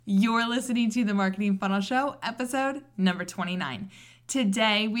You're listening to the Marketing Funnel Show, episode number 29.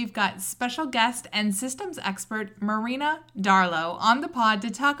 Today, we've got special guest and systems expert Marina Darlow on the pod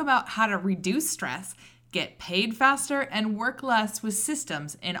to talk about how to reduce stress, get paid faster, and work less with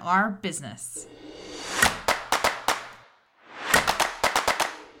systems in our business.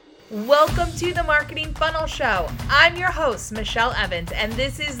 Welcome to the Marketing Funnel Show. I'm your host, Michelle Evans, and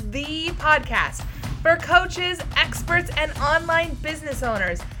this is the podcast for coaches, experts, and online business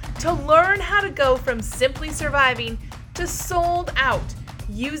owners to learn how to go from simply surviving to sold out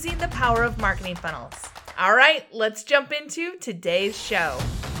using the power of marketing funnels. All right, let's jump into today's show.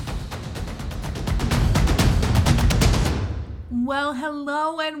 Well,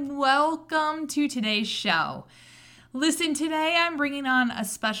 hello and welcome to today's show. Listen, today I'm bringing on a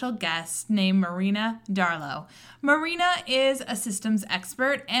special guest named Marina Darlow. Marina is a systems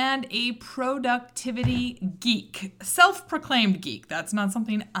expert and a productivity geek, self-proclaimed geek. That's not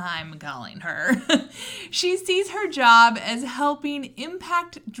something I'm calling her. She sees her job as helping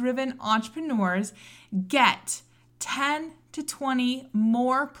impact-driven entrepreneurs get 10 to 20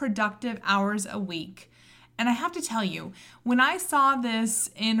 more productive hours a week. And I have to tell you, when I saw this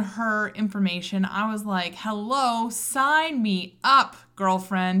in her information, I was like, hello, sign me up,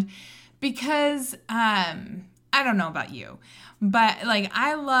 girlfriend. Because I don't know about you, but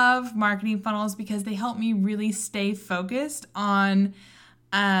I love marketing funnels because they help me really stay focused on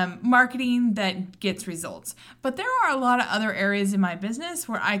marketing that gets results. But there are a lot of other areas in my business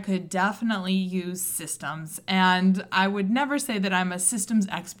where I could definitely use systems. And I would never say that I'm a systems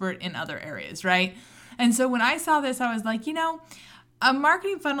expert in other areas, right? And so when I saw this, I was like, a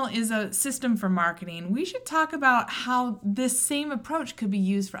marketing funnel is a system for marketing. We should talk about how this same approach could be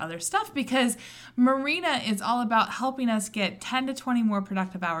used for other stuff, because Marina is all about helping us get 10 to 20 more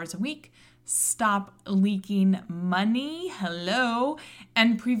productive hours a week, stop leaking money,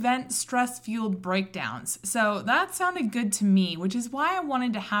 and prevent stress-fueled breakdowns. So that sounded good to me, which is why I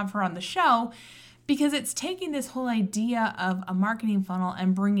wanted to have her on the show, because it's taking this whole idea of a marketing funnel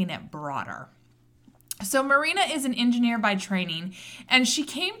and bringing it broader. So Marina is an engineer by training, and she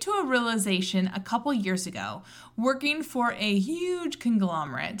came to a realization a couple years ago, working for a huge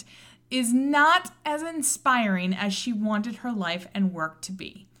conglomerate is not as inspiring as she wanted her life and work to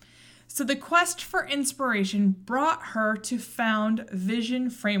be. So the quest for inspiration brought her to found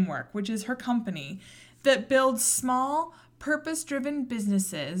Vision Framework, which is her company that builds small, purpose-driven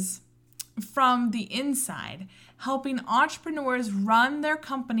businesses from the inside, helping entrepreneurs run their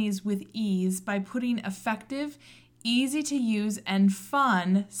companies with ease by putting effective, easy to use, and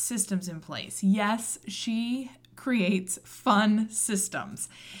fun systems in place. Yes, she creates fun systems.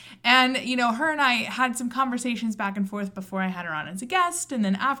 And, her and I had some conversations back and forth before I had her on as a guest and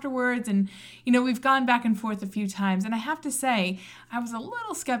then afterwards. And, we've gone back and forth a few times. And I have to say, I was a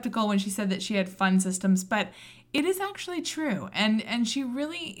little skeptical when she said that she had fun systems, but it is actually true. And she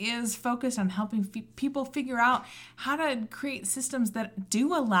really is focused on helping people figure out how to create systems that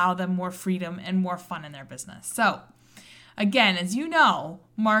do allow them more freedom and more fun in their business. So again, as you know,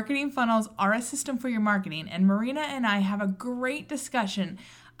 marketing funnels are a system for your marketing. And Marina and I have a great discussion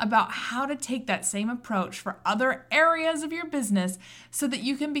about how to take that same approach for other areas of your business so that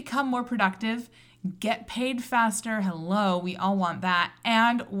you can become more productive, get paid faster, we all want that,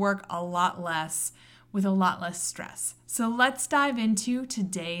 and work a lot less with a lot less stress. So let's dive into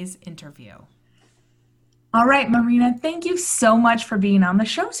today's interview. All right, Marina, thank you so much for being on the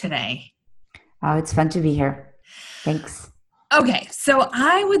show today. Oh, it's fun to be here. Thanks. Okay, so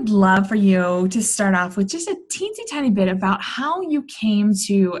I would love for you to start off with just a teensy tiny bit about how you came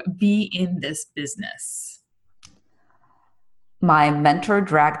to be in this business. My mentor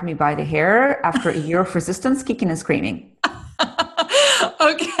dragged me by the hair after a year of resistance, kicking and screaming.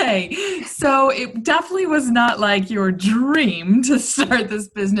 Okay, so it definitely was not like your dream to start this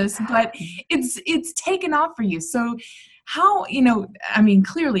business, but it's taken off for you. So how,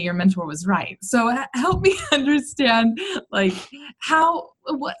 clearly your mentor was right. So help me understand,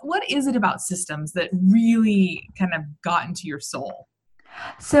 what is it about systems that really kind of got into your soul?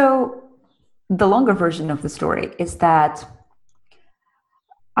 So the longer version of the story is that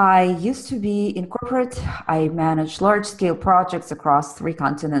I used to be in corporate. I managed large-scale projects across 3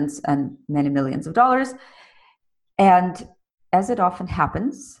 continents and many millions of dollars. And as it often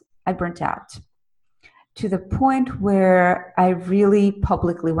happens, I burnt out to the point where I really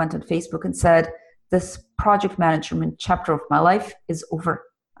publicly went on Facebook and said, this project management chapter of my life is over.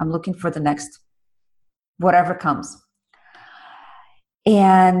 I'm looking for the next whatever comes.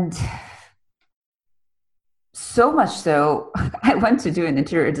 And so much so, I went to do an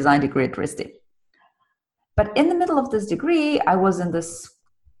interior design degree at RISD. But in the middle of this degree, I was in this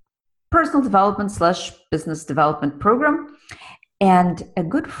personal development slash business development program. And a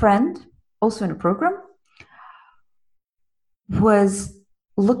good friend, also in a program, was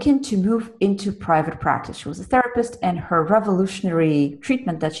looking to move into private practice. She was a therapist, and her revolutionary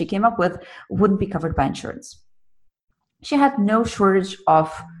treatment that she came up with wouldn't be covered by insurance. She had no shortage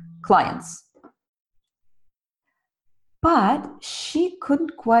of clients, but she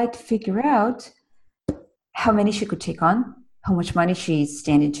couldn't quite figure out how many she could take on, how much money she's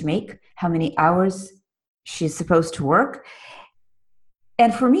standing to make, how many hours she's supposed to work.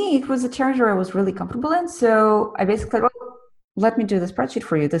 And for me, it was a territory I was really comfortable in. So I basically said, well, let me do the spreadsheet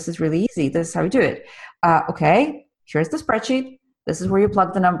for you. This is really easy. This is how you do it. Okay, here's the spreadsheet. This is where you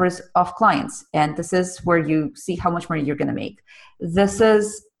plug the numbers of clients. And this is where you see how much money you're going to make. This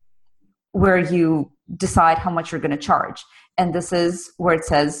is where you decide how much you're going to charge. And this is where it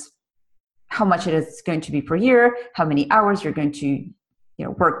says how much it is going to be per year, how many hours you're going to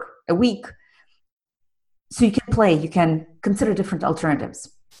work a week. So you can play, you can consider different alternatives.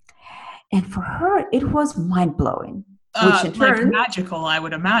 And for her, it was mind-blowing. Which in turn, like magical, I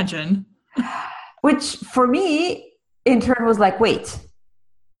would imagine. Which for me, in turn, was like, wait,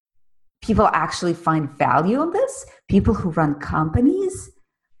 people actually find value in this? People who run companies?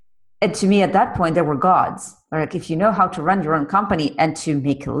 And to me, at that point, they were gods. Like, if you know how to run your own company and to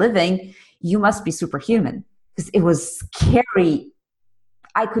make a living, you must be superhuman. Because it was scary.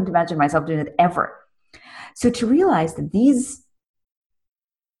 I couldn't imagine myself doing it ever. So to realize that these,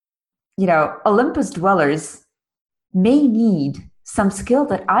 Olympus dwellers may need some skill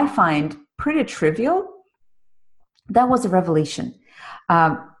that I find pretty trivial, that was a revelation.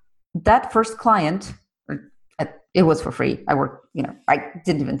 That first client, it was for free. I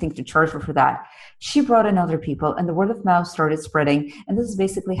didn't even think to charge her for that. She brought in other people, and the word of mouth started spreading. And this is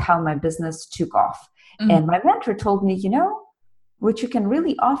basically how my business took off. Mm-hmm. And my mentor told me, what you can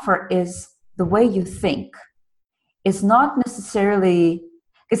really offer is the way you think. It's not necessarily,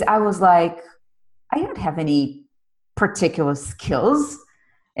 because I was like, I don't have any particular skills.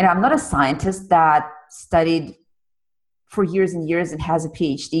 And I'm not a scientist that studied for years and years and has a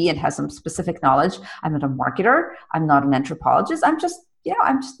PhD and has some specific knowledge. I'm not a marketer. I'm not an anthropologist. I'm just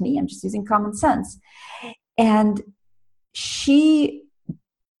me. I'm just using common sense. And she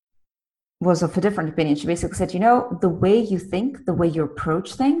was of a different opinion. She basically said, the way you think, the way you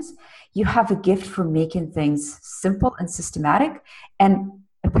approach things, you have a gift for making things simple and systematic. And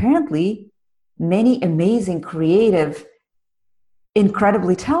apparently, many amazing, creative,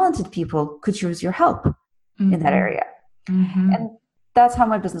 incredibly talented people could use your help in that area. Mm-hmm. And that's how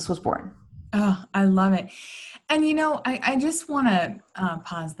my business was born. Oh, I love it. And, I just want to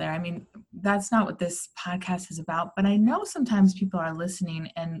pause there. I mean, that's not what this podcast is about, but I know sometimes people are listening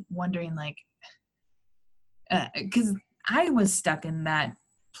and wondering, because I was stuck in that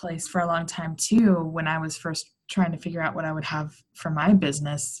place for a long time too, when I was first trying to figure out what I would have for my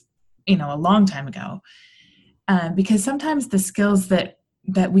business, a long time ago, because sometimes the skills that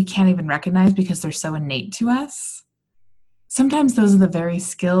we can't even recognize because they're so innate to us, sometimes those are the very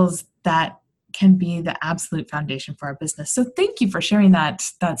skills that can be the absolute foundation for our business. So thank you for sharing that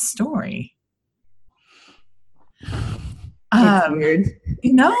story. It's weird.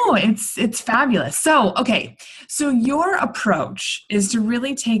 No, it's fabulous. So, okay. So your approach is to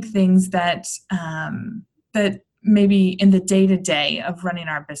really take things that maybe in the day-to-day of running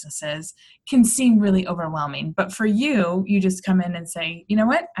our businesses can seem really overwhelming. But for you just come in and say, you know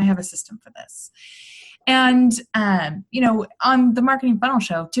what? I have a system for this. And, on the Marketing Funnel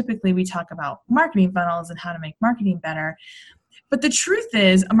Show, typically we talk about marketing funnels and how to make marketing better. But the truth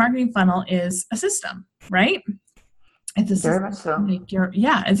is a marketing funnel is a system, right? It's a system to make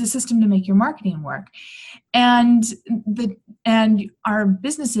it's a system to make your marketing work. And our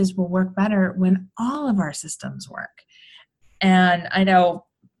businesses will work better when all of our systems work. And I know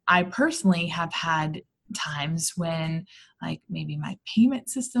I personally have had times when maybe my payment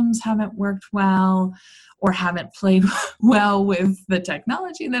systems haven't worked well or haven't played well with the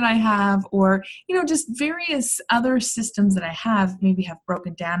technology that I have, or, just various other systems that I have maybe have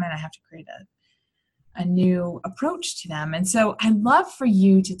broken down and I have to create a new approach to them. And so I'd love for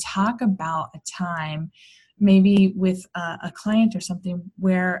you to talk about a time maybe with a client or something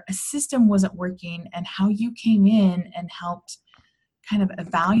where a system wasn't working and how you came in and helped kind of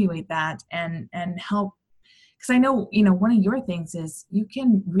evaluate that and help. Because I know, one of your things is you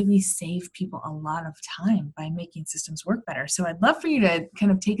can really save people a lot of time by making systems work better. So I'd love for you to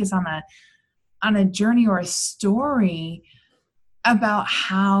kind of take us on a journey or a story about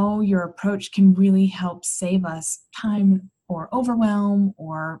how your approach can really help save us time or overwhelm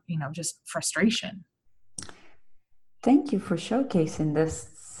or, just frustration. Thank you for showcasing this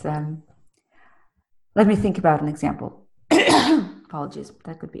Let me think about an example. Apologies,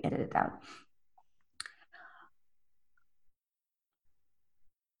 that could be edited out.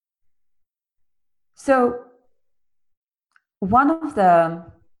 So one of the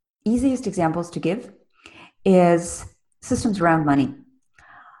easiest examples to give is systems around money.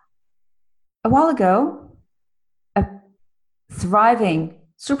 A while ago, a thriving,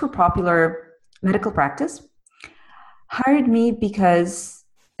 super popular medical practice hired me because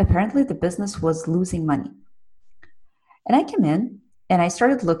apparently the business was losing money. And I came in and I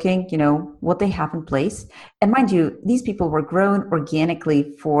started looking, what they have in place. And mind you, these people were grown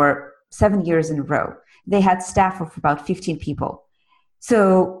organically for 7 years in a row. They had staff of about 15 people.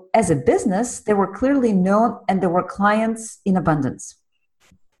 So as a business, they were clearly known and there were clients in abundance.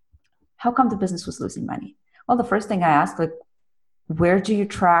 How come the business was losing money? Well, the first thing I asked, where do you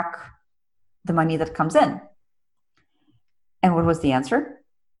track the money that comes in? And what was the answer?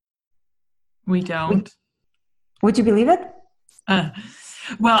 We don't. Would you believe it?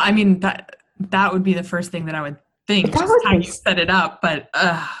 Well, I mean, that would be the first thing that I would think, just how you set it up. But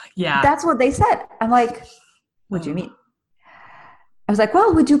yeah. That's what they said. I'm like, what do you mean? I was like,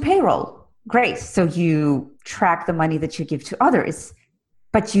 well, we do payroll. Great. So you track the money that you give to others,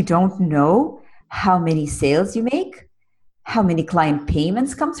 but you don't know how many sales you make, how many client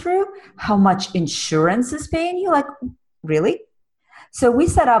payments come through, how much insurance is paying you. Like, really? So we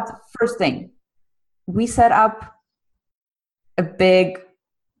set up, first thing, we set up a big,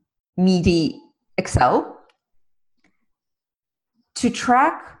 meaty Excel to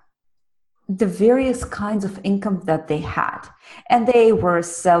track the various kinds of income that they had. And they were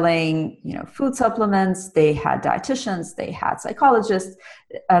selling, food supplements, they had dietitians, they had psychologists,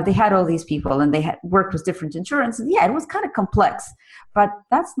 they had all these people, and they had worked with different insurance. And yeah, it was kind of complex, but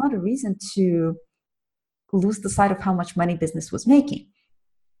that's not a reason to lose the sight of how much money business was making.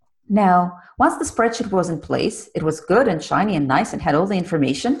 Now, once the spreadsheet was in place, it was good and shiny and nice and had all the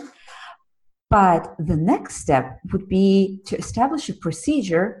information. But the next step would be to establish a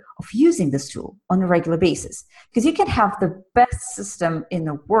procedure of using this tool on a regular basis. Because you can have the best system in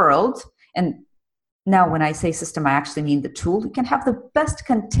the world. And now when I say system, I actually mean the tool. You can have the best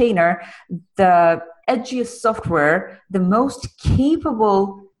container, the edgiest software, the most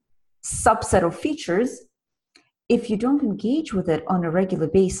capable subset of features. If you don't engage with it on a regular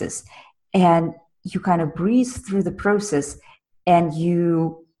basis and you kind of breeze through the process and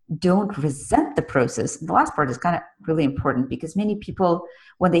you don't resent the process. And the last part is kind of really important because many people,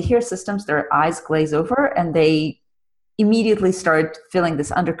 when they hear systems, their eyes glaze over and they immediately start feeling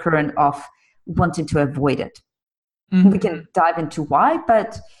this undercurrent of wanting to avoid it. Mm-hmm. We can dive into why,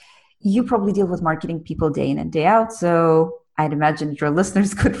 but you probably deal with marketing people day in and day out. So I'd imagine your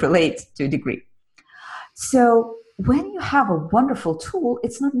listeners could relate to a degree. So when you have a wonderful tool,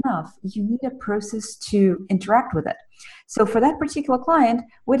 it's not enough. You need a process to interact with it. So for that particular client,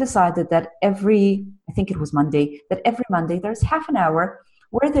 we decided that every Monday there's half an hour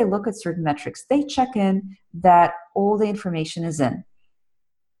where they look at certain metrics. They check in that all the information is in.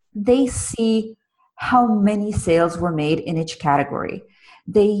 They see how many sales were made in each category.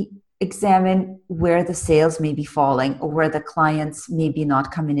 They examine where the sales may be falling or where the clients may be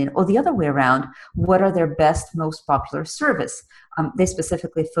not coming in, or the other way around, what are their best, most popular service? They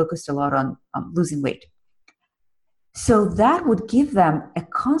specifically focused a lot on losing weight. So that would give them a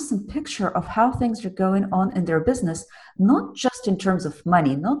constant picture of how things are going on in their business, not just in terms of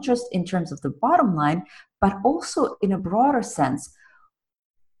money, not just in terms of the bottom line, but also in a broader sense,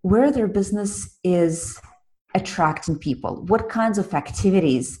 where their business is attracting people, what kinds of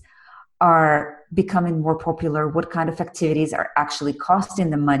activities are becoming more popular, what kind of activities are actually costing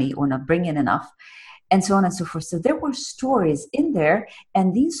them money or not bringing enough, and so on and so forth. So there were stories in there,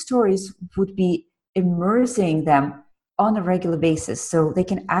 and these stories would be immersing them on a regular basis so they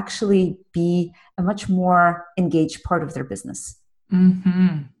can actually be a much more engaged part of their business.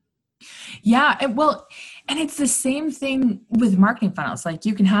 Mm-hmm. Yeah. And it's the same thing with marketing funnels. Like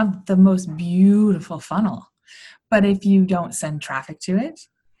you can have the most beautiful funnel, but if you don't send traffic to it,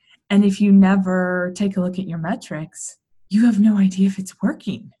 and if you never take a look at your metrics, you have no idea if it's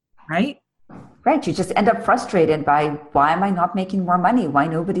working, right? Right. You just end up frustrated by why am I not making more money? Why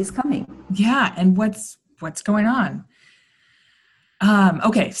nobody's coming? Yeah. And what's going on?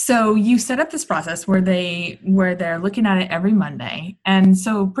 Okay. So you set up this process where they're looking at it every Monday. And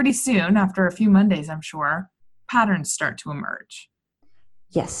so pretty soon, after a few Mondays, I'm sure, patterns start to emerge.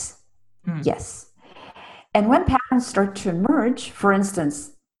 Yes. Yes. And when patterns start to emerge, for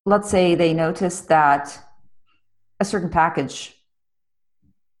instance, let's say they notice that a certain package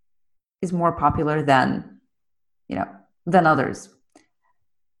is more popular than others.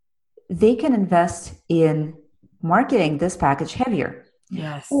 they can invest in marketing this package heavier.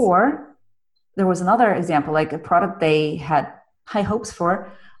 Yes. Or there was another example, like a product they had high hopes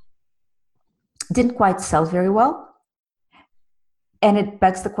for didn't quite sell very well. And it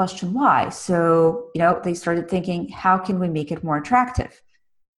begs the question, why? So, they started thinking, how can we make it more attractive?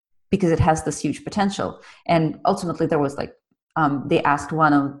 Because it has this huge potential. And ultimately there was they asked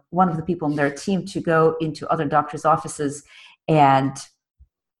one of the people on their team to go into other doctors' offices and,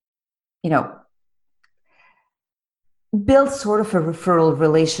 build sort of a referral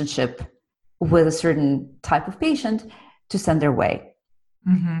relationship with a certain type of patient to send their way.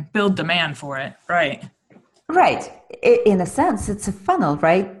 Mm-hmm. Build demand for it. Right. Right. In a sense, it's a funnel,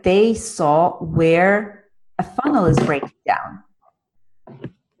 right? They saw where a funnel is breaking down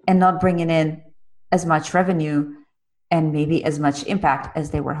and not bringing in as much revenue and maybe as much impact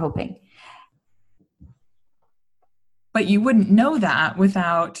as they were hoping. But you wouldn't know that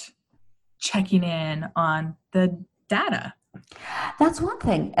without checking in on the data. That's one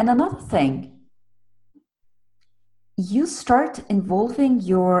thing. And another thing, you start involving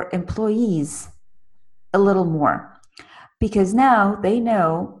your employees a little more, because now they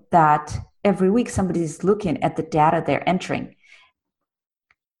know that every week somebody's looking at the data they're entering.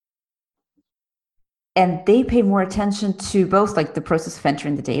 And they pay more attention to both the process of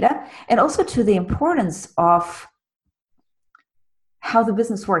entering the data and also to the importance of how the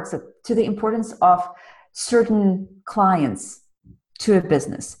business works, to the importance of certain clients to a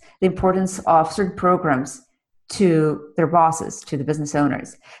business, the importance of certain programs to their bosses, to the business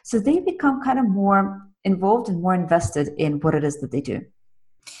owners. So they become kind of more involved and more invested in what it is that they do.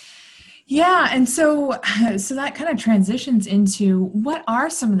 Yeah. And so that kind of transitions into what are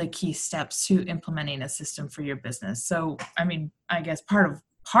some of the key steps to implementing a system for your business? So, I guess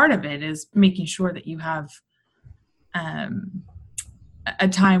part of it is making sure that you have a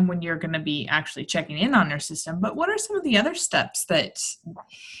time when you're going to be actually checking in on your system. But what are some of the other steps that,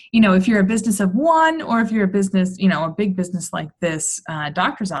 if you're a business of one, or if you're a business, a big business like this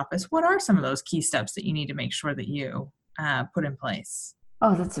doctor's office, what are some of those key steps that you need to make sure that you put in place?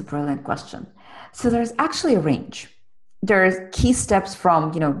 Oh, that's a brilliant question. So there's actually a range. There's key steps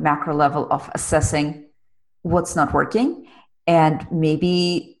from, macro level of assessing what's not working and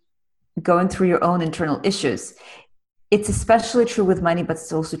maybe going through your own internal issues. It's especially true with money, but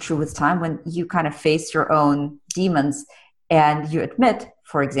it's also true with time when you kind of face your own demons and you admit,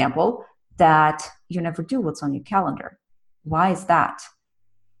 for example, that you never do what's on your calendar. Why is that?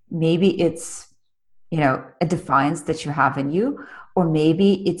 Maybe it's, a defiance that you have in you, or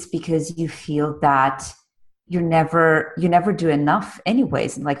maybe it's because you feel that you never do enough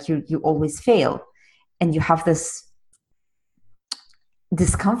anyways, and you always fail, and you have this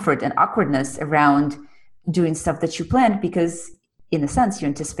discomfort and awkwardness around doing stuff that you planned, because in a sense you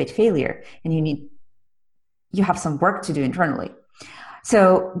anticipate failure and you have some work to do internally.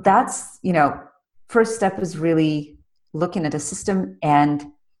 So that's, first step is really looking at a system and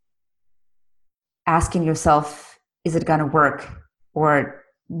asking yourself, is it going to work, or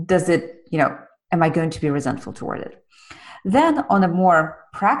does it, am I going to be resentful toward it? Then on a more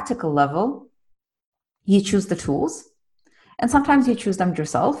practical level, you choose the tools, and sometimes you choose them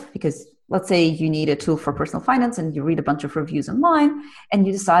yourself, because let's say you need a tool for personal finance and you read a bunch of reviews online and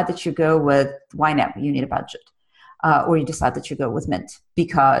you decide that you go with YNAB, you need a budget, or you decide that you go with Mint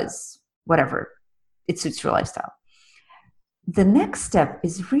because whatever, it suits your lifestyle. The next step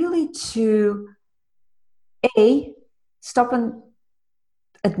is really to stop and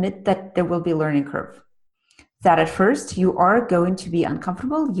admit that there will be a learning curve, that at first you are going to be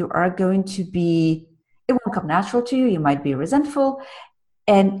uncomfortable, it won't come natural to you, you might be resentful,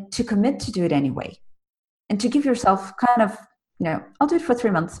 and to commit to do it anyway. And to give yourself kind of, I'll do it for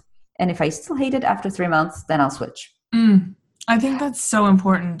 3 months. And if I still hate it after 3 months, then I'll switch. I think that's so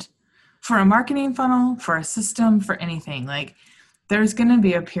important for a marketing funnel, for a system, for anything. There's going to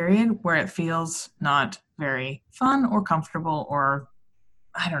be a period where it feels not very fun or comfortable, or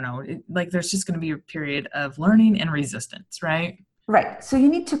I don't know, there's just going to be a period of learning and resistance, right? Right. So you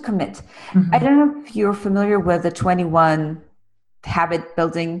need to commit. Mm-hmm. I don't know if you're familiar with the 21 habit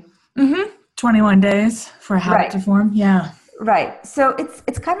building. 21 days for a habit to form. Yeah. Right. So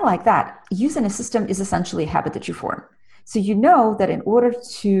it's kind of like that. Using a system is essentially a habit that you form. So you know that in order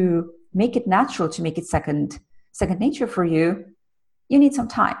to make it natural, to make it second nature for you, you need some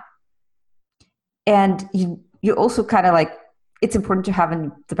time. And you also kind of it's important to have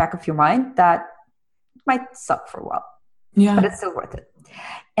in the back of your mind that it might suck for a while. Yeah. But it's still worth it.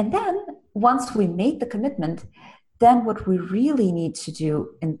 And then once we make the commitment, then what we really need to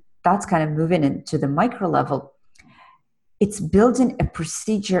do, and that's kind of moving into the micro level, it's building a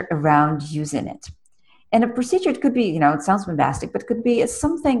procedure around using it. And a procedure, it could be, it sounds bombastic, but it could be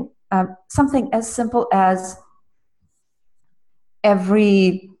something as simple as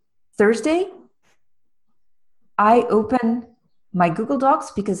every Thursday, I open my Google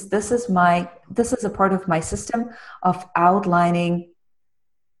Docs, because this is a part of my system of outlining,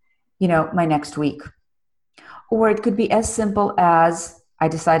 my next week. Or it could be as simple as I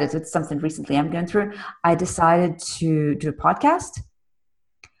decided, it's something recently I'm going through, I decided to do a podcast.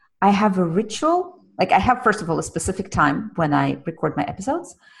 I have a ritual. Like, I have, first of all, a specific time when I record my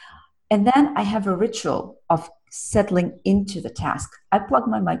episodes. And then I have a ritual of settling into the task. I plug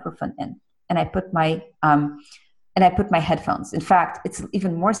my microphone in and I put my headphones. In fact, it's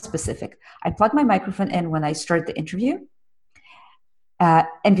even more specific. I plug my microphone in when I start the interview.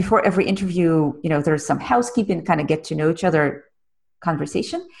 And before every interview, there's some housekeeping, kind of get to know each other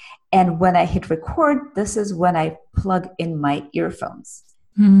conversation. And when I hit record, this is when I plug in my earphones.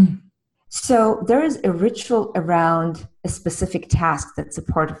 Mm. So there is a ritual around a specific task that's a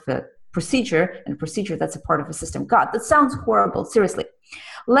part of a procedure, and a procedure that's a part of a system. God, that sounds horrible. Seriously.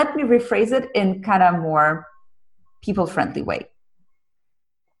 Let me rephrase it in kind of more people-friendly way.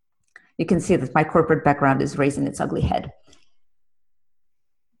 You can see that my corporate background is raising its ugly head.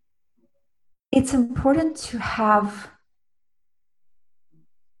 It's important to have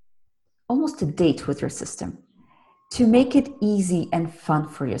almost a date with your system to make it easy and fun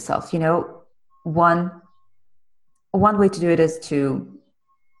for yourself. One way to do it is to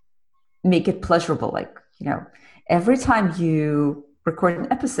make it pleasurable. Like, every time you record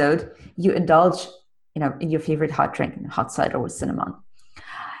an episode, you indulge, in your favorite hot drink, hot cider with cinnamon.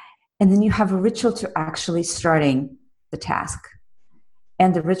 And then you have a ritual to actually starting the task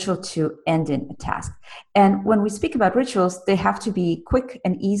and the ritual to ending a task. And when we speak about rituals, they have to be quick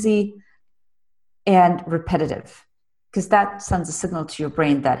and easy and repetitive, because that sends a signal to your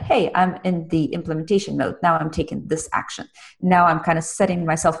brain that, hey, I'm in the implementation mode. Now I'm taking this action. Now I'm kind of setting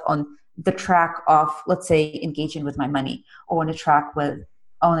myself on the track of, let's say, engaging with my money, or on a track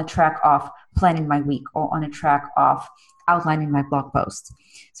of planning my week, or on a track of outlining my blog post.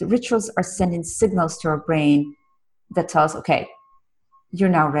 So rituals are sending signals to our brain that tell us, okay, you're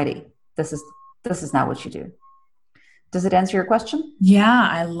now ready. This is now what you do. Does it answer your question? Yeah,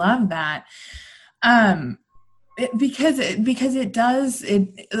 I love that. Because it does,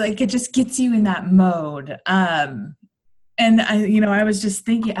 it just gets you in that mode. And I was just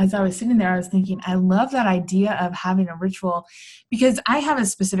thinking, as I was sitting there, I was thinking, I love that idea of having a ritual, because I have a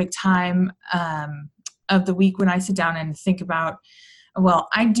specific time of the week when I sit down and think about, well,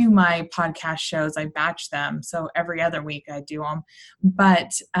 I do my podcast shows, I batch them. So every other week I do them,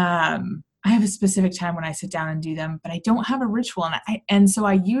 but I have a specific time when I sit down and do them, but I don't have a ritual. And so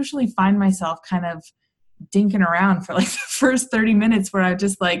I usually find myself kind of dinking around for like the first 30 minutes where I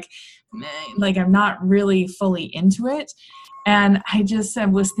just like I'm not really fully into it. And I just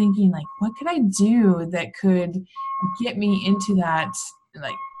was thinking, like, what could I do that could get me into that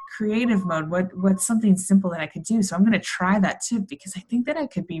like creative mode? What's something simple that I could do? So I'm going to try that too, because I think that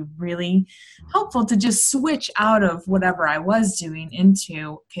it could be really helpful to just switch out of whatever I was doing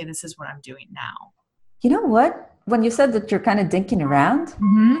into, okay, this is what I'm doing now. You know what? When you said that you're kind of dinking around,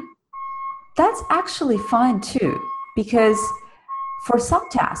 mm-hmm. That's actually fine too, because for some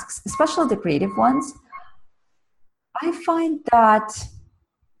tasks, especially the creative ones, I find that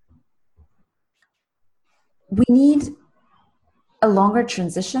we need a longer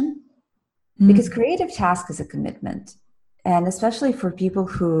transition, because creative task is a commitment. And especially for people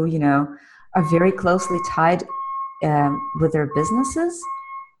who, are very closely tied with their businesses,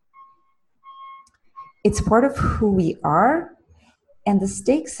 it's part of who we are. And the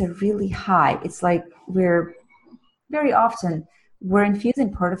stakes are really high. It's like we're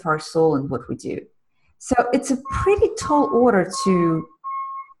infusing part of our soul in what we do. So it's a pretty tall order to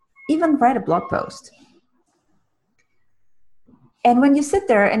even write a blog post. And when you sit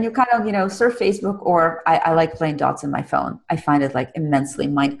there and you kind of, surf Facebook, or I like playing dots on my phone, I find it like immensely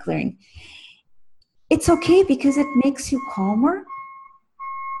mind clearing. It's okay because it makes you calmer.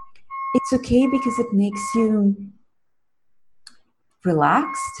 It's okay because it makes you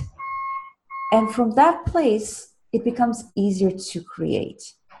relaxed. And from that place, it becomes easier to create.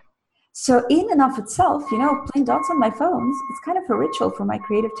 So in and of itself, playing dots on my phones, it's kind of a ritual for my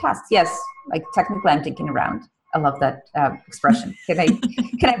creative tasks. Yes, like technically I'm thinking around. I love that expression. Can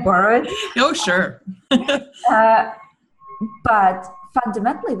I borrow it? Oh, sure. But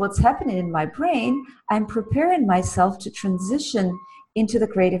fundamentally, what's happening in my brain, I'm preparing myself to transition into the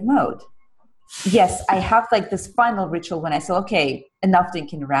creative mode. Yes, I have like this final ritual when I say, okay, enough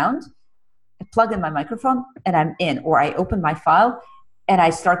thinking around. I plug in my microphone and I'm in, or I open my file and I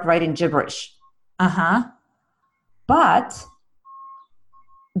start writing gibberish. But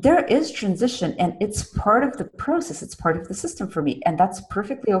there is transition, and it's part of the process. It's part of the system for me. And that's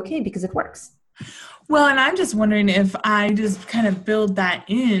perfectly okay because it works. Well, and I'm just wondering if I just kind of build that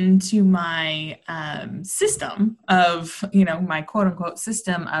into my system of, my quote unquote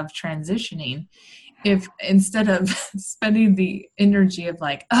system of transitioning. If instead of spending the energy of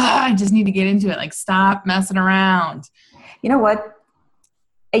like, I just need to get into it, like stop messing around. You know what?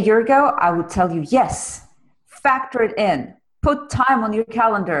 A year ago, I would tell you, yes, factor it in. Put time on your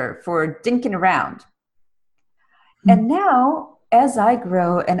calendar for dinking around. Mm-hmm. And now, as I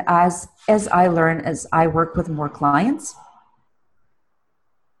grow and as I learn, as I work with more clients,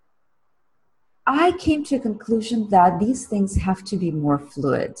 I came to a conclusion that these things have to be more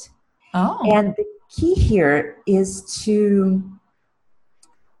fluid. Oh. And the key here is to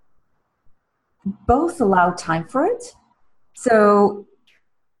both allow time for it. So,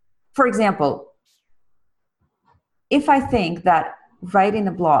 for example, if I think that writing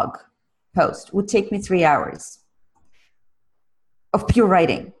a blog post would take me 3 hours of pure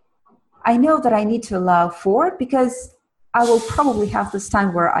writing, I know that I need to allow 4 because I will probably have this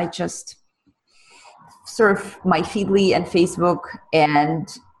time where I just surf my Feedly and Facebook and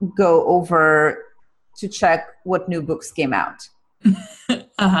go over to check what new books came out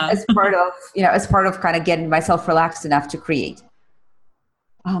as part of kind of getting myself relaxed enough to create.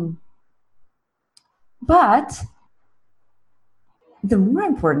 But the more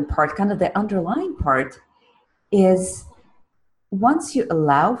important part, kind of the underlying part, is once you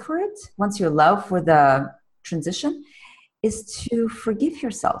allow for it, once you allow for the transition, is to forgive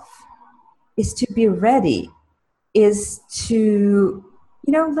yourself, is to be ready, is to,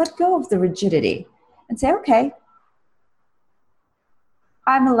 let go of the rigidity and say, okay,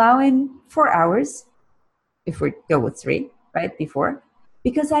 I'm allowing 4 hours, if we go with 3, right, before,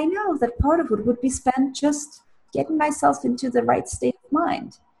 because I know that part of it would be spent just getting myself into the right state of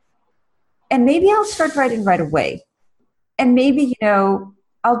mind. And maybe I'll start writing right away. And maybe,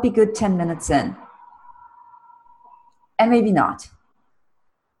 I'll be good 10 minutes in. And maybe not.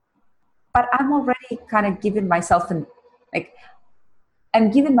 But I'm already kind of giving myself I'm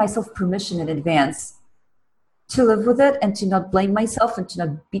giving myself permission in advance to live with it and to not blame myself and to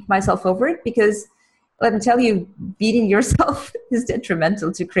not beat myself over it, because let me tell you, beating yourself is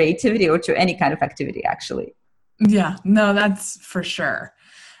detrimental to creativity or to any kind of activity, actually. Yeah, no, that's for sure.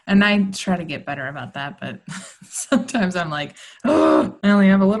 And I try to get better about that, but sometimes I'm like, oh, I only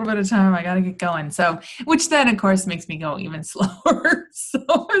have a little bit of time. I got to get going. So, which then, of course, makes me go even slower. So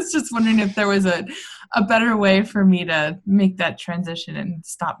I was just wondering if there was a better way for me to make that transition and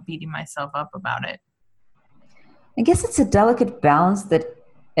stop beating myself up about it. I guess it's a delicate balance that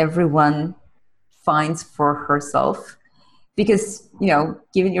everyone finds for herself. Because,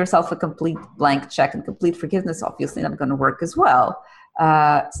 giving yourself a complete blank check and complete forgiveness, obviously not going to work as well.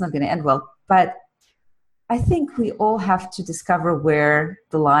 It's not going to end well. But I think we all have to discover where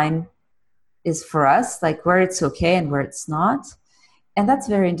the line is for us, like where it's okay and where it's not. And that's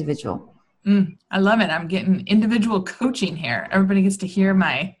very individual. I love it. I'm getting individual coaching here. Everybody gets to hear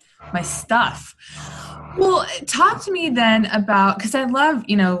my stuff. Well, talk to me then about, because I love,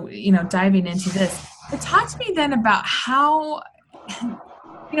 diving into this. But talk to me then about how,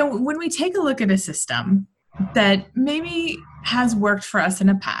 when we take a look at a system that maybe has worked for us in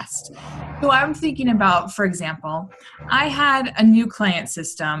the past. So I'm thinking about, for example, I had a new client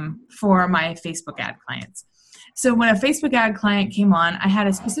system for my Facebook ad clients. So when a Facebook ad client came on, I had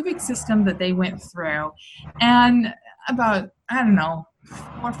a specific system that they went through. And about,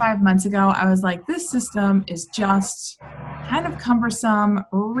 4 or 5 months ago, I was like, this system is just kind of cumbersome,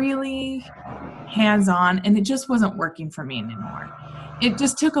 really hands-on, and it just wasn't working for me anymore. It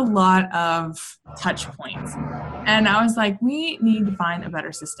just took a lot of touch points. And I was like, we need to find a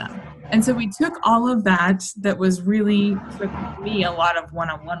better system. And so we took all of that was really, took me a lot of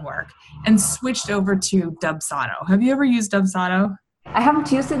one-on-one work, and switched over to Dubsado. Have you ever used Dubsado? I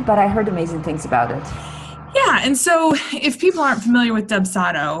haven't used it, but I heard amazing things about it. Yeah, and so if people aren't familiar with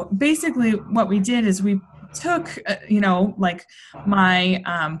Dubsado, basically what we did is we took,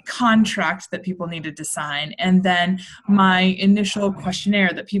 my contract that people needed to sign, and then my initial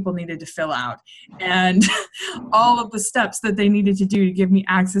questionnaire that people needed to fill out, and all of the steps that they needed to do to give me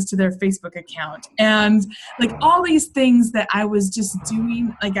access to their Facebook account, and like all these things that I was just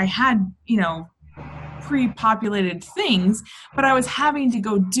doing. Like I had, pre-populated things, but I was having to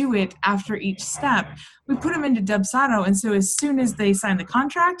go do it after each step. We put them into Dubsado, and so as soon as they sign the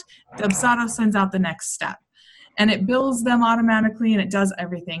contract, Dubsado sends out the next step. and it bills them automatically and it does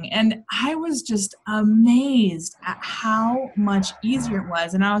everything. And I was just amazed at how much easier it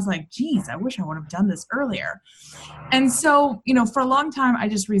was. And I was like, geez, I wish I would have done this earlier. And so, for a long time, I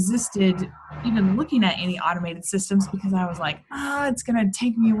just resisted even looking at any automated systems because I was like, it's going to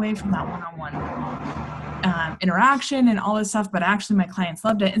take me away from that one-on-one interaction and all this stuff. But actually, my clients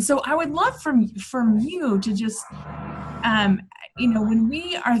loved it. And so I would love from you to just, when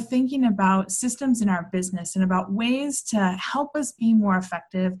we are thinking about systems in our business and about ways to help us be more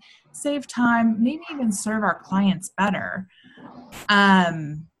effective, save time, maybe even serve our clients better,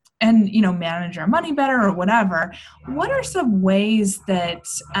 and manage our money better or whatever, what are some ways that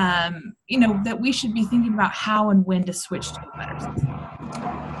that we should be thinking about how and when to switch to a better system?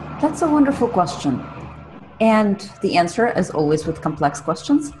 That's a wonderful question. And the answer, as always with complex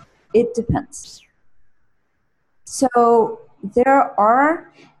questions, it depends. So there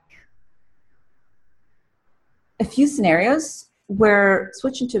are a few scenarios where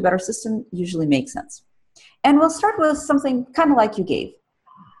switching to a better system usually makes sense. And we'll start with something kind of like you gave.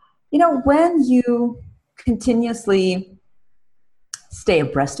 When you continuously stay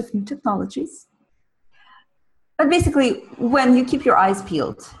abreast of new technologies, but basically when you keep your eyes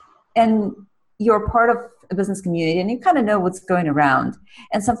peeled and you're part of a business community and you kind of know what's going around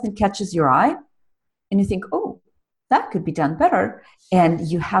and something catches your eye and you think, oh, that could be done better, and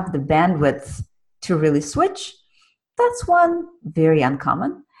you have the bandwidth to really switch, that's one very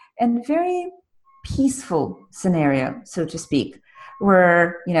uncommon and very peaceful scenario, so to speak,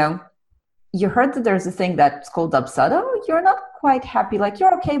 where, you heard that there's a thing that's called Dubsado. You're not quite happy, like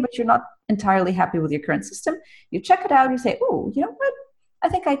you're okay, but you're not entirely happy with your current system. You check it out, you say, oh, you know what? I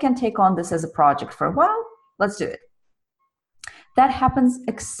think I can take on this as a project for a while. Let's do it. That happens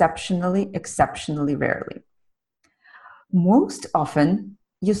exceptionally rarely. Most often,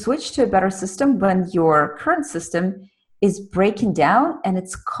 you switch to a better system when your current system is breaking down and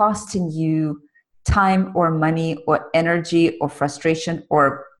it's costing you time or money or energy or frustration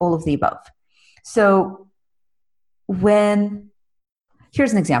or all of the above. So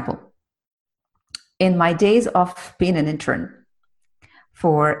here's an example. In my days of being an intern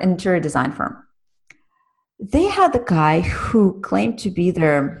for an interior design firm, they had the guy who claimed to be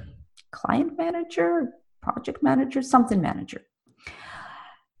their client manager, project manager, something manager.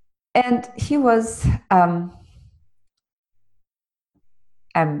 And he was, I'm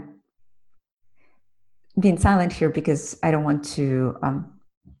being silent here because I don't want to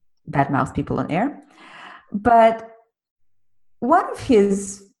badmouth people on air. But one of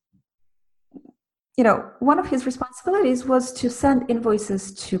his responsibilities was to send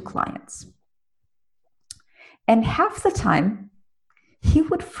invoices to clients. And half the time, he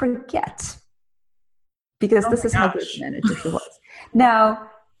would forget, because this is how good manager he was. Now,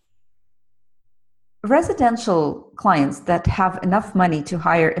 residential clients that have enough money to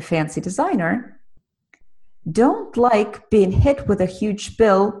hire a fancy designer don't like being hit with a huge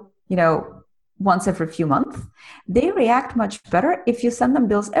bill, once every few months. They react much better if you send them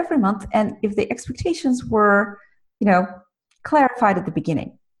bills every month and if the expectations were, clarified at the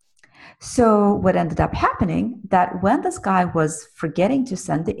beginning. So what ended up happening, that when this guy was forgetting to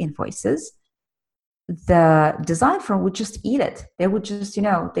send the invoices, the design firm would just eat it. They would just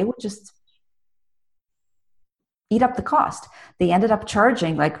eat up the cost. They ended up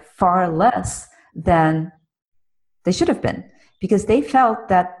charging like far less than they should have been, because they felt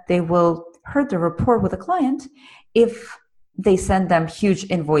that they will hurt the rapport with the client if they send them huge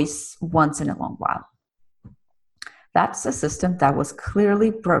invoice once in a long while. That's a system that was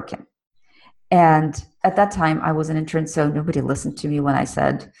clearly broken. And at that time, I was an intern, so nobody listened to me when I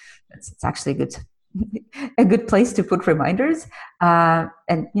said it's actually a good place to put reminders. And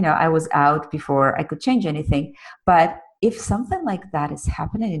I was out before I could change anything. But if something like that is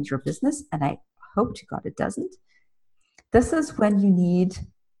happening in your business, and I hope to God it doesn't, this is when you need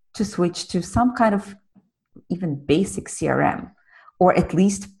to switch to some kind of even basic CRM, or at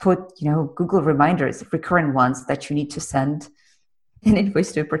least put, Google reminders, recurring ones that you need to send an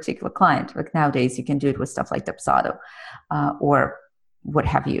invoice to a particular client. Like nowadays, you can do it with stuff like Dubsado, or what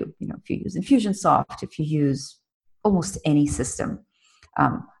have you. If you use Infusionsoft, if you use almost any system.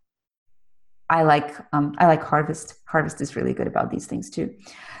 I like Harvest. Harvest is really good about these things too.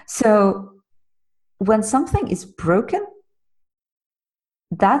 So when something is broken,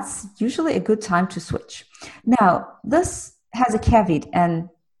 that's usually a good time to switch. Now, this has a caveat and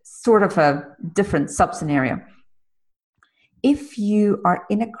sort of a different sub-scenario. If you are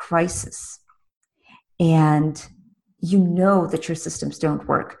in a crisis and you know that your systems don't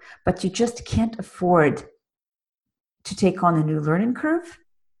work, but you just can't afford to take on a new learning curve,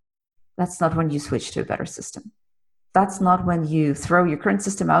 that's not when you switch to a better system. That's not when you throw your current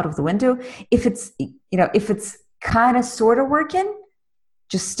system out of the window. If it's kind of sort of working,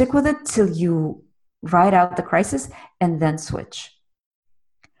 just stick with it till you ride out the crisis and then switch.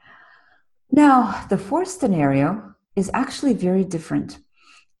 Now, the fourth scenario is actually very different.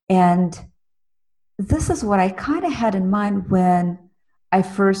 And this is what I kind of had in mind when I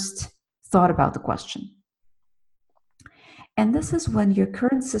first thought about the question. And this is when your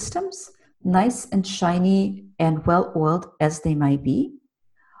current systems, nice and shiny and well-oiled as they might be,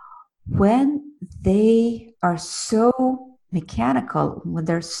 when they are so mechanical, when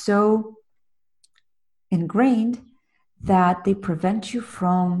they're so ingrained that they prevent you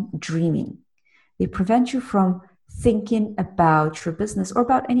from dreaming. They prevent you from thinking about your business or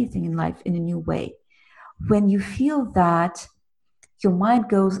about anything in life in a new way. When you feel that your mind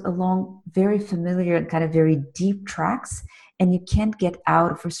goes along very familiar and kind of very deep tracks, and you can't get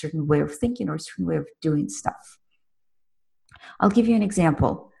out of a certain way of thinking or a certain way of doing stuff. I'll give you an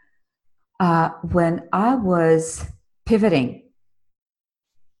example. When I was pivoting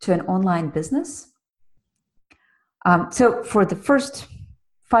to an online business, so for the first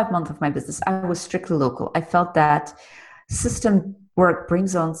 5 months of my business, I was strictly local. I felt that system work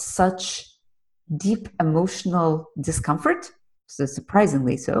brings on such deep emotional discomfort, so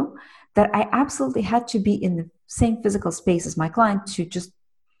surprisingly so, that I absolutely had to be in the same physical space as my client to just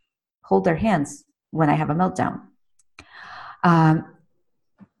hold their hands when I have a meltdown.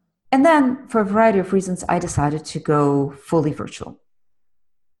 And then for a variety of reasons, I decided to go fully virtual.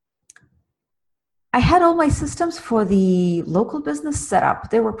 I had all my systems for the local business set up.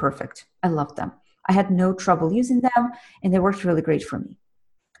 They were perfect. I loved them. I had no trouble using them, and they worked really great for me.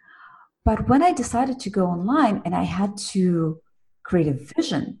 But when I decided to go online and I had to create a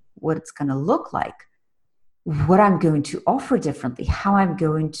vision, what it's going to look like, what I'm going to offer differently, how I'm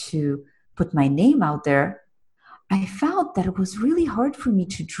going to put my name out there, I found that it was really hard for me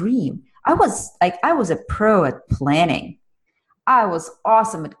to dream. I was a pro at planning. I was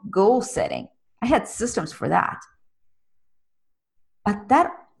awesome at goal setting. I had systems for that.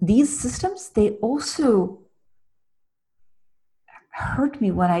 But these systems, they also hurt me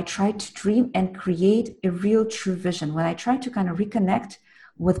when I tried to dream and create a real true vision, when I tried to kind of reconnect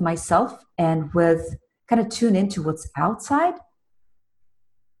with myself and with kind of tune into what's outside.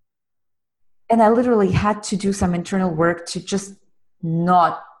 And I literally had to do some internal work to just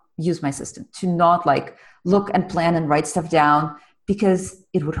not use my system, to not look and plan and write stuff down, because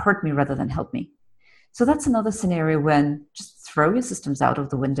it would hurt me rather than help me. So that's another scenario when just throw your systems out of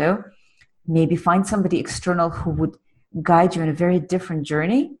the window, maybe find somebody external who would guide you in a very different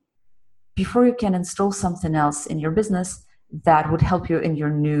journey before you can install something else in your business that would help you in your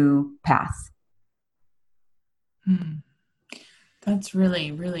new path. That's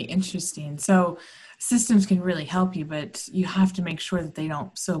really, really interesting. So systems can really help you, but you have to make sure that they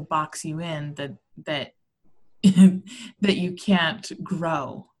don't so box you in that that you can't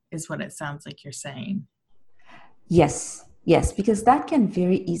grow, is what it sounds like you're saying. Yes, because that can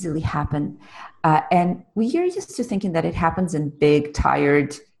very easily happen. And we are used to thinking that it happens in big,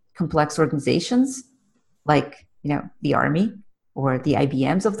 tired, complex organizations like, the Army or the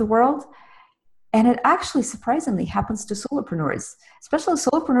IBMs of the world. And it actually surprisingly happens to solopreneurs, especially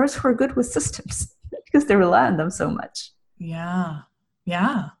solopreneurs who are good with systems because they rely on them so much. Yeah.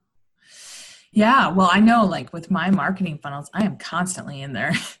 Well, I know with my marketing funnels, I am constantly in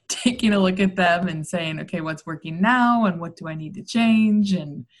there taking a look at them and saying, okay, what's working now and what do I need to change?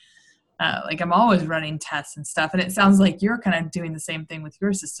 And I'm always running tests and stuff. And it sounds like you're kind of doing the same thing with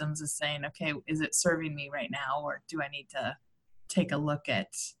your systems, is saying, okay, is it serving me right now? Or do I need to take a look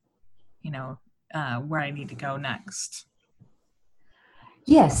at, where I need to go next?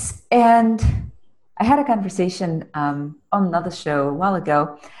 Yes. And I had a conversation on another show a while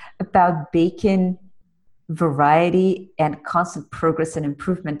ago about baking variety and constant progress and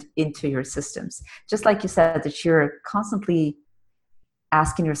improvement into your systems. Just like you said, that you're constantly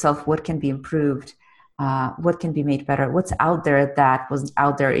asking yourself what can be improved, what can be made better, what's out there that wasn't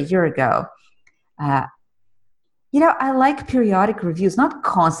out there a year ago. I like periodic reviews, not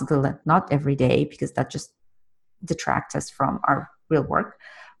constantly, not every day, because that just detracts us from our real work,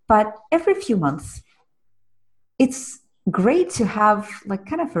 but every few months. It's great to have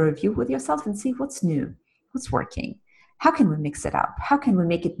kind of a review with yourself and see what's new, what's working. How can we mix it up? How can we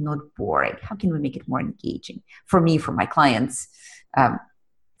make it not boring? How can we make it more engaging? For me, for my clients,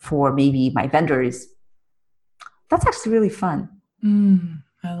 for maybe my vendors. That's actually really fun.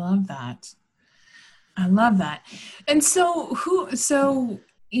 I love that. And so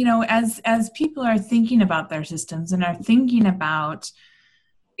as people are thinking about their systems and are thinking about,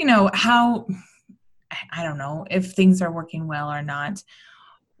 I don't know if things are working well or not,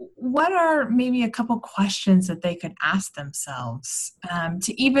 what are maybe a couple questions that they could ask themselves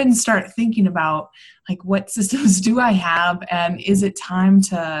to even start thinking about, like, what systems do I have, and is it time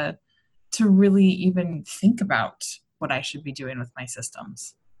to really even think about what I should be doing with my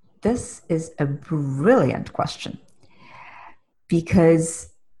systems? This is a brilliant question because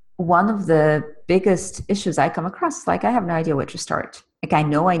one of the biggest issues I come across is like, I have no idea where to start. Like, I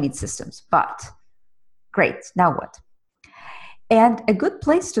know I need systems, but great, now what? And a good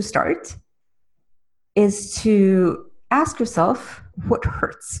place to start is to ask yourself what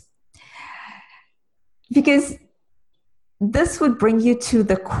hurts. Because this would bring you to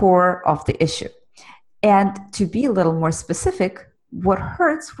the core of the issue. And to be a little more specific, what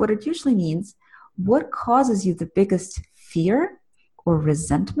hurts, what it usually means, what causes you the biggest fear or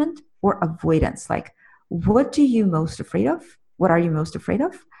resentment or avoidance? Like, what are you most afraid of? What are you most afraid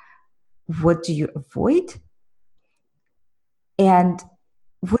of? What do you avoid? And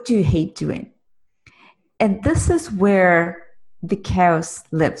what do you hate doing? And this is where the chaos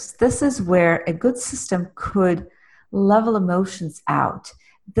lives. This is where a good system could level emotions out.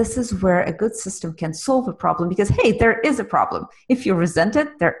 This is where a good system can solve a problem because, hey, there is a problem. If you resent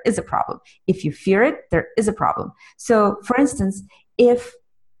it, there is a problem. If you fear it, there is a problem. So, for instance, if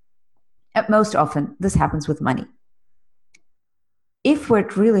most often this happens with money, if what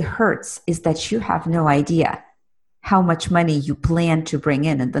it really hurts is that you have no idea how much money you plan to bring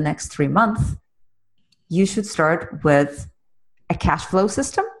in the next 3 months, you should start with a cash flow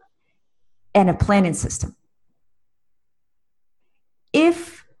system and a planning system.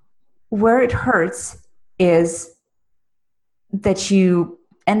 If where it hurts is that you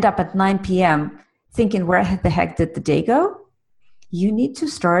end up at 9 p.m. thinking, where the heck did the day go? You need to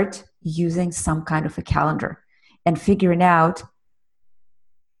start using some kind of a calendar and figuring out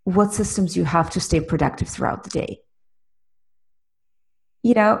what systems you have to stay productive throughout the day.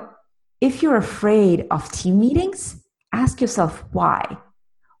 You know, if you're afraid of team meetings, ask yourself why.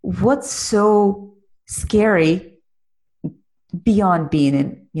 What's so scary beyond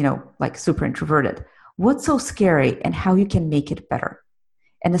being like super introverted? What's so scary and how you can make it better?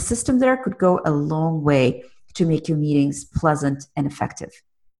 And a system there could go a long way to make your meetings pleasant and effective.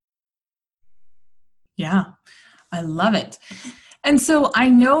 Yeah, I love it. And so I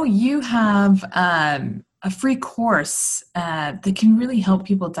know you have a free course that can really help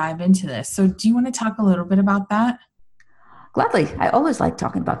people dive into this. So do you want to talk a little bit about that? Gladly. I always like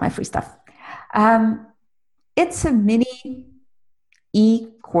talking about my free stuff. It's a mini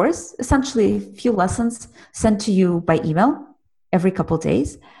e-course, essentially a few lessons sent to you by email every couple of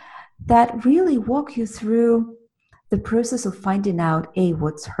days that really walk you through the process of finding out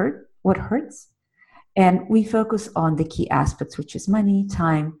what hurts. And we focus on the key aspects, which is money,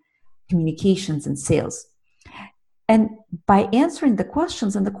 time, communications, and sales. And by answering the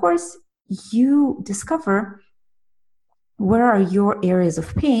questions in the course, you discover where are your areas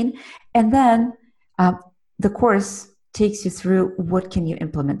of pain, and then the course takes you through what can you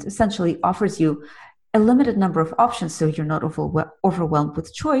implement. Essentially offers you a limited number of options so you're not overwhelmed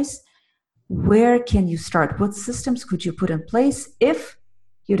with choice. Where can you start? What systems could you put in place if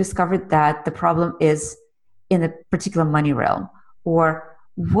you discovered that the problem is in a particular money realm? Or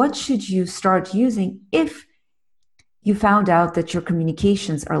what should you start using if you found out that your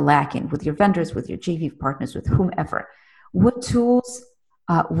communications are lacking with your vendors, with your JV partners, with whomever? What tools,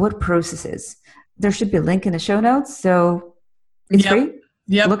 what processes? There should be a link in the show notes. So it's free.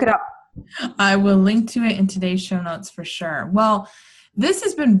 Yep. Look it up. I will link to it in today's show notes for sure. Well, this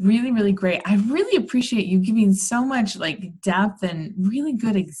has been really, really great. I really appreciate you giving so much depth and really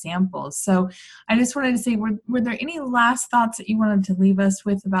good examples. So I just wanted to say, were there any last thoughts that you wanted to leave us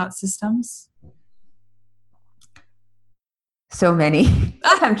with about systems? So many.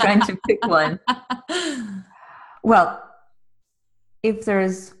 I'm trying to pick one. Well, if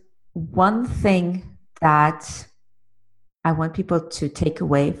there's one thing that I want people to take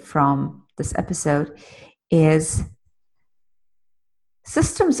away from this episode is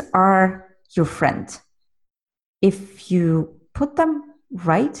systems are your friend. If you put them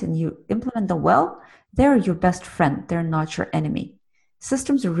right and you implement them well, they're your best friend. They're not your enemy.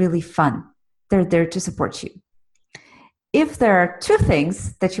 Systems are really fun. They're there to support you. If there are two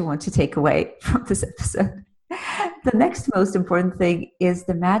things that you want to take away from this episode, the next most important thing is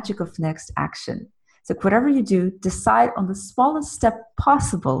the magic of next action. So whatever you do, decide on the smallest step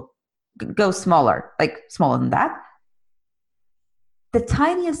possible. Go smaller, smaller than that. The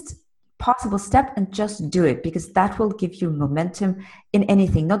tiniest possible step, and just do it, because that will give you momentum in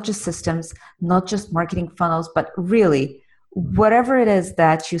anything, not just systems, not just marketing funnels, but really whatever it is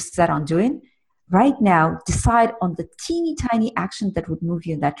that you set on doing, right now, decide on the teeny tiny action that would move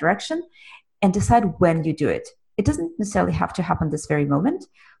you in that direction and decide when you do it. It doesn't necessarily have to happen this very moment,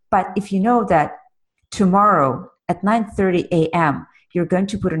 but if you know that tomorrow at 9:30 a.m., you're going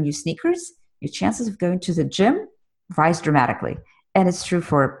to put on your sneakers, your chances of going to the gym rise dramatically. And it's true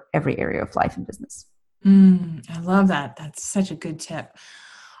for every area of life and business. I love that. That's such a good tip.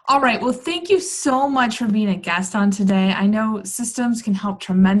 All right. Well, thank you so much for being a guest on today. I know systems can help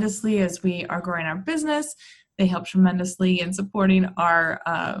tremendously as we are growing our business. They help tremendously in supporting our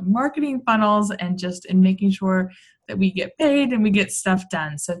marketing funnels and just in making sure that we get paid and we get stuff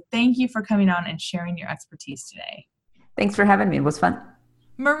done. So thank you for coming on and sharing your expertise today. Thanks for having me. It was fun.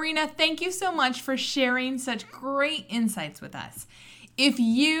 Marina, thank you so much for sharing such great insights with us. If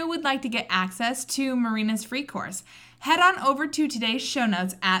you would like to get access to Marina's free course, head on over to today's show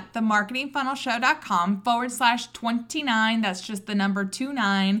notes at themarketingfunnelshow.com/29. That's just the number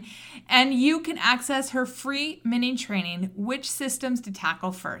 29. And you can access her free mini training, Which Systems to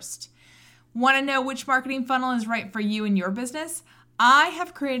Tackle First. Want to know which marketing funnel is right for you and your business? I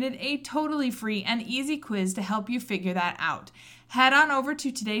have created a totally free and easy quiz to help you figure that out. Head on over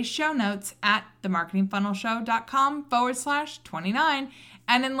to today's show notes at themarketingfunnelshow.com/29.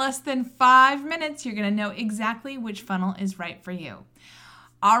 And in less than 5 minutes, you're going to know exactly which funnel is right for you.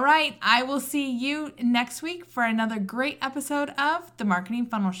 All right, I will see you next week for another great episode of The Marketing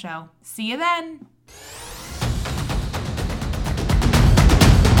Funnel Show. See you then.